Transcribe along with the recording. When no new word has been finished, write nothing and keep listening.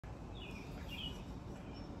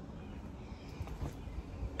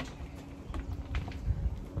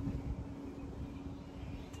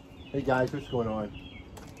Hey guys, what's going on?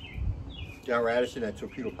 Darryl Addison at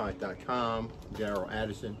Torpedopot.com. Darryl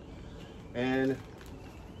Addison. And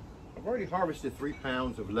I've already harvested 3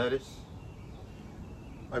 pounds of lettuce.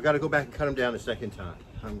 I've got to go back and cut them down a second time.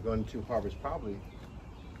 I'm going to harvest probably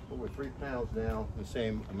over 3 pounds now, the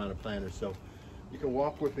same amount of planters. So you can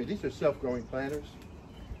walk with me. These are self-growing planters.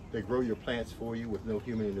 They grow your plants for you with no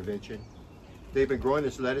human intervention. They've been growing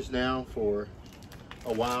this lettuce now for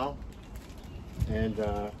a while, and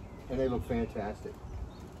they look fantastic.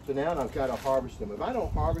 So now I've got to harvest them. If I don't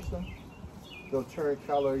harvest them, they'll turn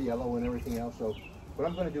color, yellow and everything else. So what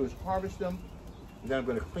I'm going to do is harvest them, and then I'm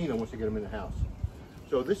going to clean them once I get them in the house.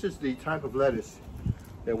 So this is the type of lettuce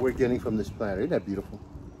that we're getting from this planter. Isn't that beautiful?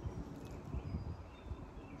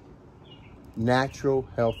 Natural,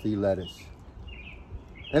 healthy lettuce.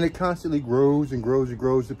 And it constantly grows and grows and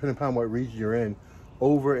grows depending upon what region you're in,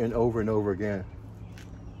 over and over and over again.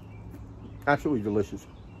 Absolutely delicious.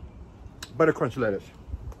 Butter crunch lettuce.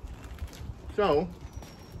 So,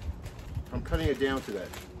 I'm cutting it down to that.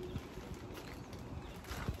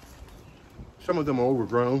 Some of them are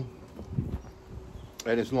overgrown,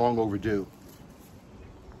 and it's long overdue.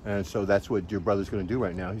 And so that's what your brother's going to do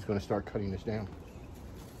right now. He's going to start cutting this down.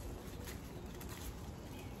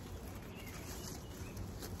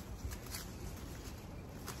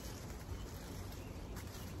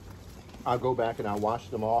 I'll go back and I'll wash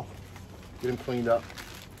them off, get them cleaned up.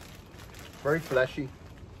 Very fleshy,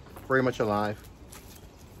 very much alive.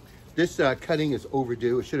 This cutting is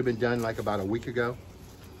overdue. It should have been done like about a week ago,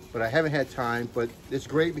 but I haven't had time. But it's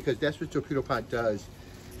great because that's what Torpedopot does.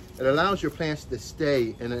 It allows your plants to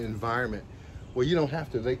stay in an environment where you don't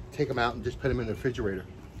have to take them out and just put them in the refrigerator.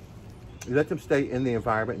 You let them stay in the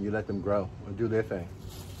environment and you let them grow and do their thing.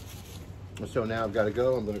 And so now I've got to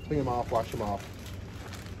go. I'm going to clean them off, wash them off,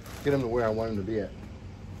 get them to where I want them to be at.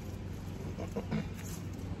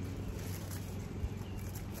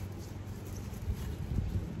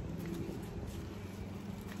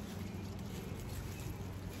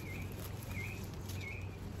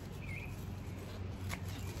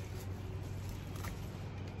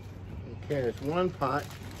 Okay, there's one pot.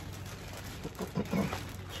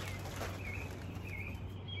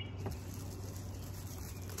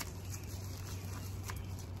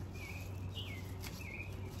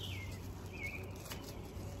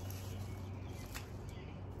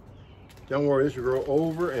 Don't worry, this will grow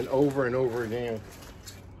over and over and over again.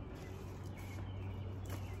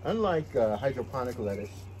 Unlike hydroponic lettuce,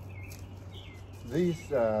 these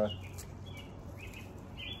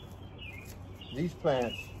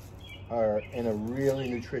plants are in a really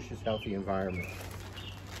nutritious, healthy environment.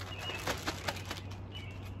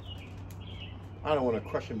 I don't want to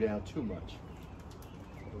crush them down too much.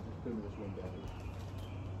 I'll just put them in this one bag.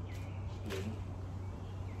 Good.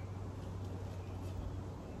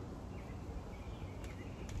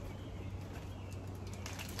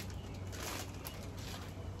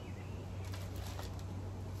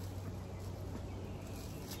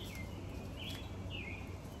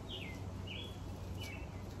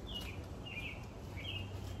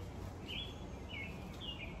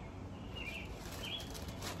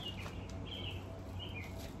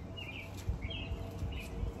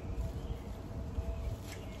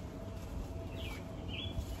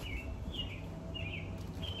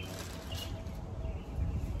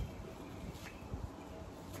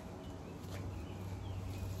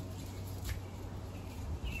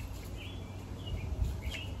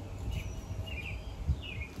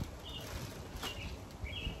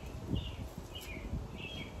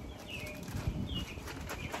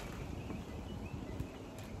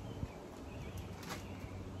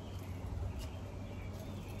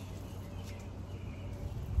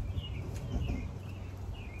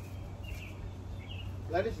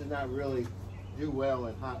 Lettuce does not really do well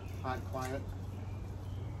in hot climate,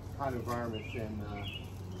 hot environments, and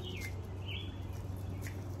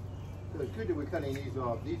so it's good that we're cutting these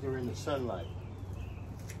off. These are in the sunlight.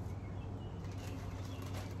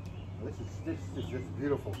 This is just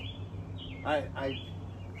beautiful. If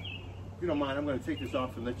you don't mind, I'm going to take this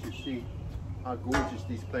off and let you see how gorgeous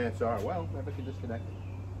these plants are. Well, maybe I can disconnect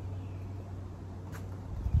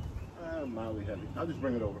it. Mildly heavy. I'll just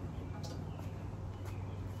bring it over.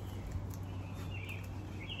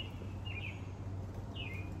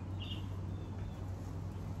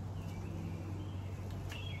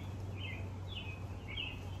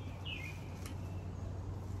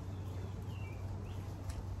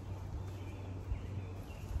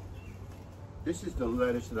 This is the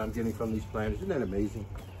lettuce that I'm getting from these planters. Isn't that amazing?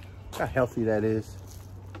 How healthy that is.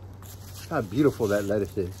 How beautiful that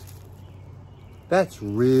lettuce is. That's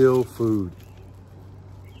real food.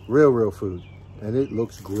 Real food. and it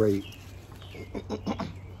looks great. So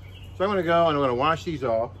I'm gonna go and I'm gonna wash these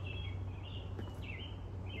off.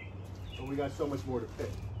 But we got so much more to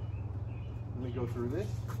pick. Let me go through this.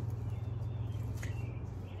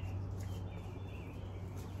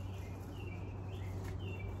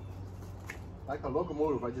 Like a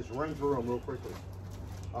locomotive, I just run through them real quickly.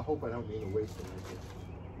 I hope I don't need to waste them like this.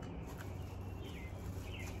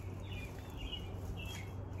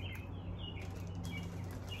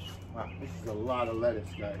 Wow, this is a lot of lettuce,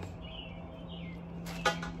 guys.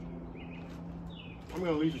 I'm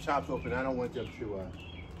going to leave the tops open. I don't want them to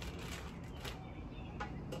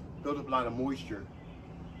build up a lot of moisture.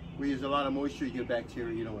 We use a lot of moisture, you get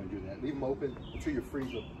bacteria. You don't want to do that. Leave them open until your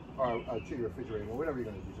freezer or to your refrigerator or whatever you're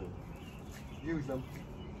going to do. So use them.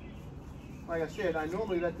 Like I said, I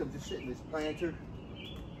normally let them just sit in this planter,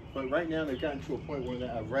 but right now they've gotten to a point where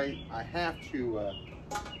I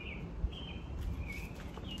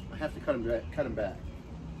have to cut them back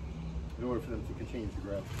in order for them to continue to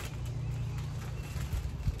grow.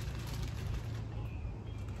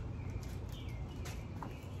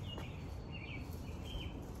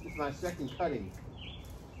 This is my second cutting.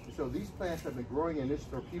 And so these plants have been growing in this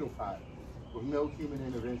torpedo pot with no human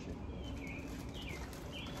intervention.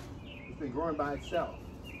 It's been growing by itself,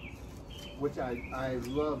 which I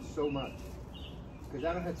love so much, because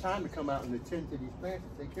I don't have time to come out and attend to these plants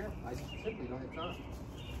and take care of them. I just simply don't have time.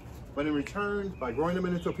 But in return, by growing them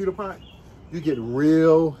in a torpedo pot, you get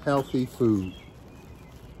real healthy food.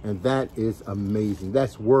 And that is amazing.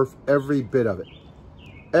 That's worth every bit of it.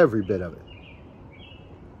 Every bit of it.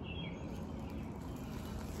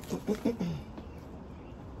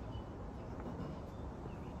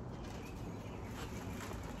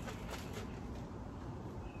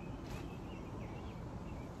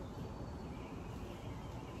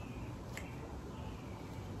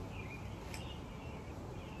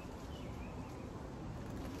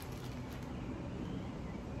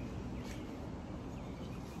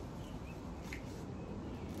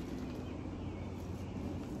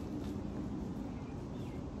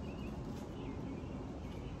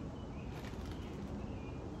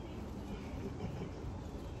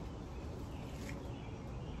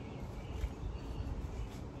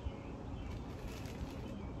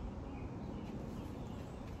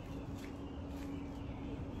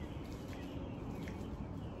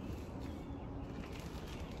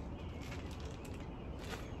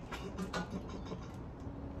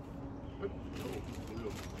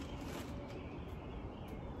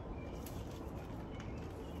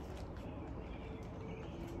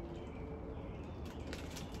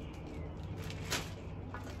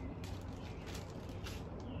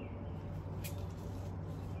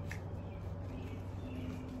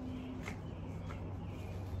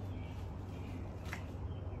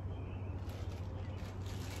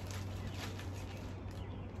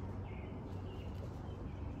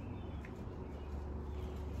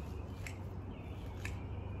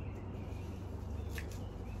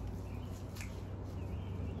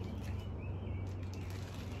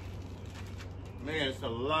 Man, it's a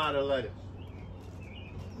lot of lettuce.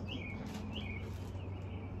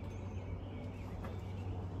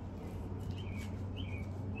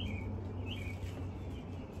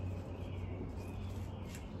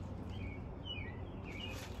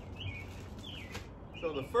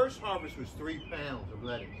 So the first harvest was 3 pounds of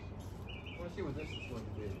lettuce. I want to see what this is going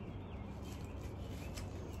to be.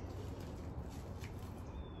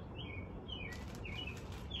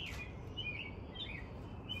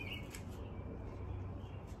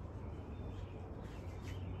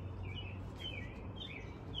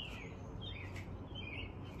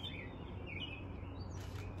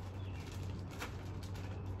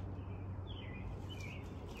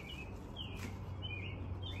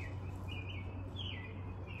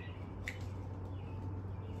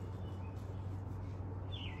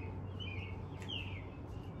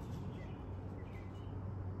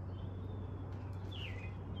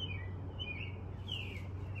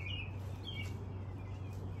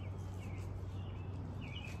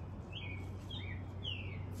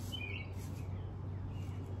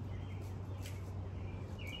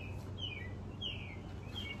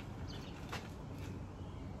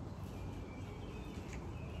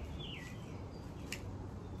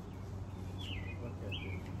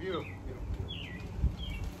 Beautiful, beautiful.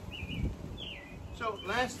 So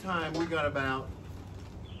last time we got about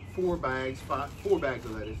 4 bags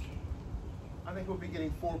of lettuce. I think we'll be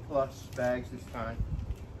getting 4+ bags this time.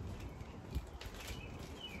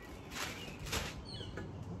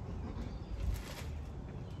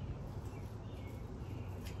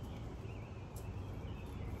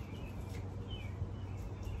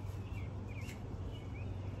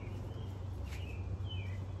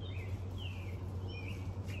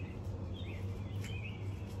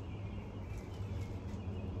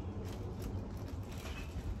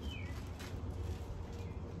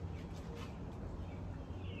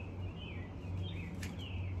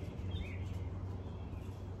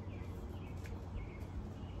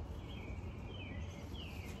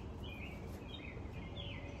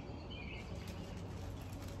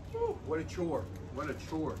 Woo, what a chore. What a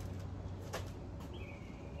chore.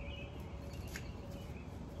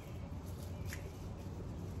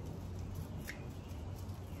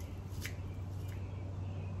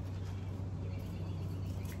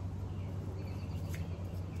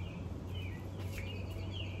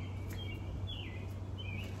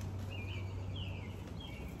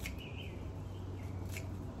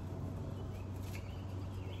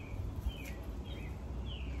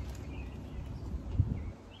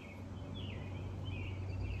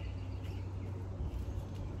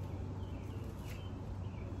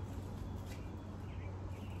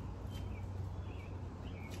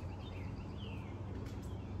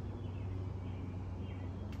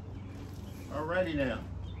 Alrighty now.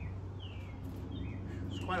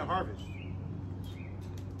 It's quite a harvest.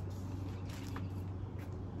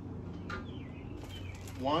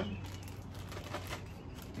 One,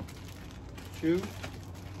 two,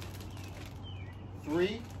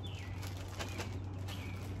 three,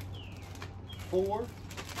 4,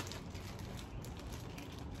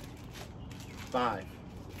 5.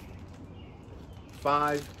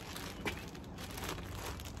 5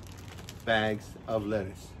 bags of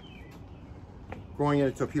lettuce. Growing in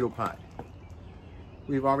a torpedo pot.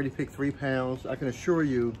 We've already picked 3 pounds. I can assure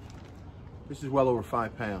you, this is well over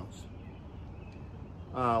 5 pounds.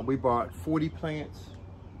 We bought 40 plants.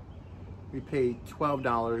 We paid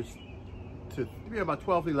 $12 to about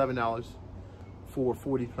 $12 to $11 for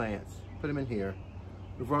 40 plants. Put them in here.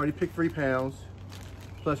 We've already picked 3 pounds,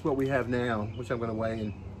 plus what we have now, which I'm going to weigh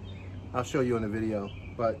and I'll show you in the video.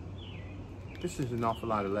 But this is an awful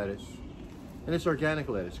lot of lettuce, and it's organic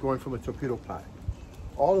lettuce growing from a torpedo pot.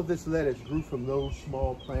 All of this lettuce grew from those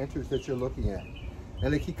small planters that you're looking at,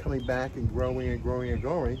 and they keep coming back and growing and growing and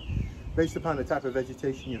growing based upon the type of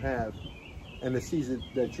vegetation you have and the season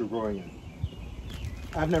that you're growing in.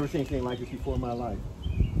 I've never seen anything like this before in my life.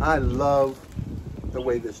 I love the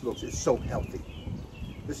way this looks. It's so healthy.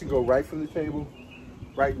 This can go right from the table,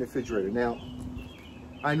 right in the refrigerator. Now,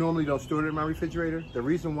 I normally don't store it in my refrigerator. The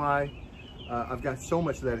reason why I've got so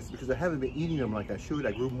much lettuce is because I haven't been eating them like I should.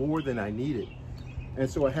 I grew more than I needed. And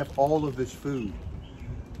so I have all of this food.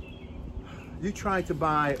 You try to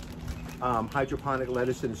buy hydroponic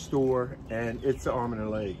lettuce in a store and it's an arm and a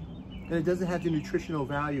leg. And it doesn't have the nutritional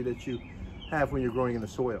value that you have when you're growing in the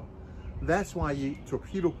soil. That's why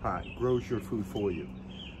torpedo pot grows your food for you.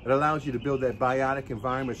 It allows you to build that biotic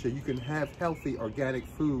environment so you can have healthy organic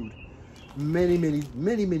food many days.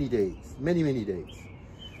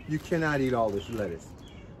 You cannot eat all this lettuce,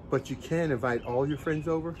 but you can invite all your friends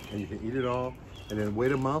over and you can eat it all and then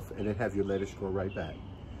wait a month and then have your lettuce grow right back.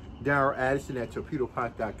 Darryl Addison at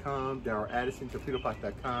Torpedopot.com, Darryl Addison,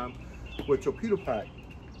 Torpedopot.com, where Torpedo Pot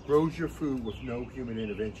grows your food with no human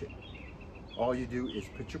intervention. All you do is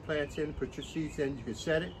put your plants in, put your seeds in, you can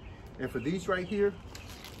set it. And for these right here,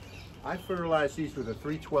 I fertilize these with a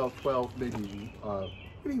 3-12-12, maybe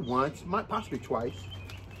once, possibly twice,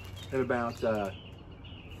 in about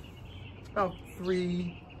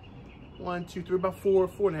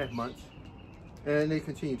 4.5 months, and they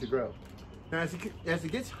continue to grow. Now, as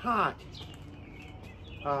it gets hot,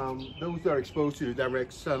 those that are exposed to the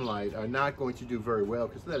direct sunlight are not going to do very well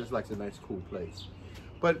because lettuce likes a nice cool place.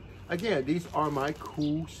 But again, these are my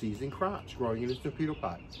cool season crops growing in this torpedo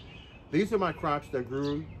pot. These are my crops that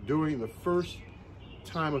grew during the first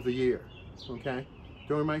time of the year, okay?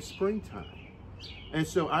 During my springtime. And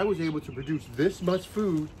so I was able to produce this much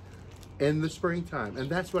food in the springtime, and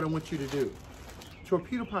that's what I want you to do.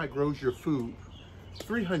 Torpedo Pot grows your food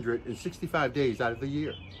 365 days out of the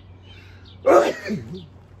year.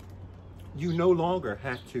 You no longer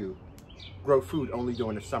have to grow food only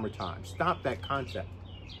during the summertime. Stop that concept.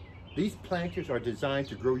 These planters are designed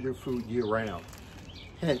to grow your food year-round,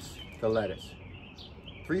 hence the lettuce.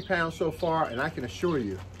 3 pounds so far, and I can assure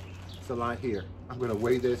you it's a lot here. I'm going to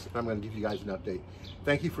weigh this and I'm going to give you guys an update.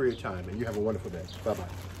 Thank you for your time, and you have a wonderful day. Bye-bye.